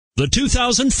The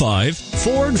 2005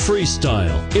 Ford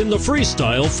Freestyle. In the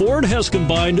Freestyle, Ford has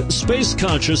combined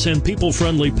space-conscious and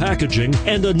people-friendly packaging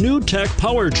and a new tech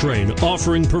powertrain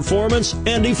offering performance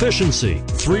and efficiency.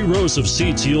 3 rows of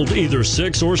seats yield either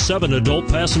 6 or 7 adult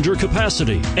passenger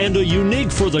capacity, and a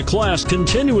unique for the class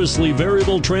continuously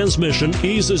variable transmission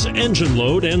eases engine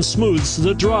load and smooths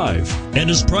the drive, and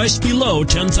is priced below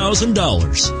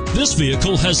 $10,000. This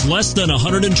vehicle has less than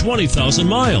 120,000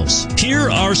 miles. Here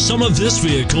are some of this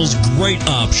vehicle's great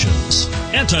options: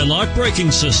 anti-lock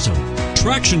braking system,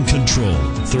 traction control,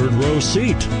 3rd row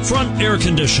seat, front air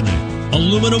conditioning,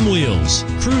 aluminum wheels,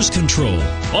 cruise control,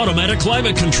 automatic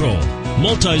climate control,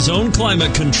 multi-zone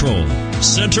climate control,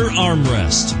 center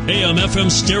armrest, AM/FM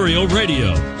stereo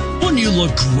radio. Wouldn't you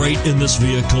look great in this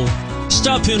vehicle?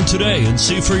 Stop in today and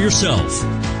see for yourself.